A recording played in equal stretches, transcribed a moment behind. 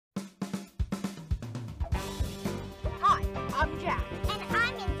I'm Jack. And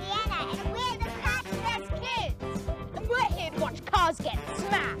I'm Indiana, and we're the Crash Test Kids. And we're here to watch cars get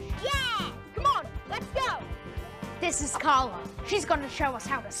smashed. Yeah! Come on, let's go. This is Carla. She's going to show us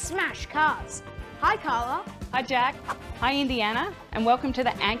how to smash cars. Hi, Carla. Hi, Jack. Hi, Indiana, and welcome to the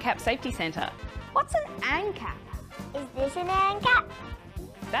ANCAP Safety Centre. What's an ANCAP? Is this an ANCAP?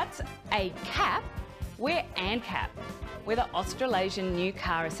 That's a CAP. We're ANCAP. We're the Australasian New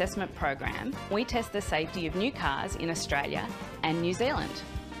Car Assessment Program. We test the safety of new cars in Australia and New Zealand.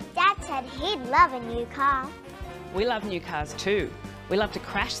 Dad said he'd love a new car. We love new cars too. We love to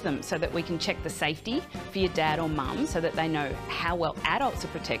crash them so that we can check the safety for your dad or mum so that they know how well adults are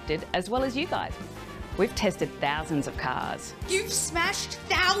protected as well as you guys. We've tested thousands of cars. You've smashed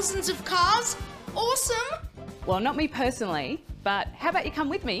thousands of cars? Awesome! Well, not me personally, but how about you come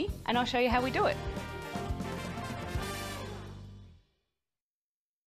with me and I'll show you how we do it.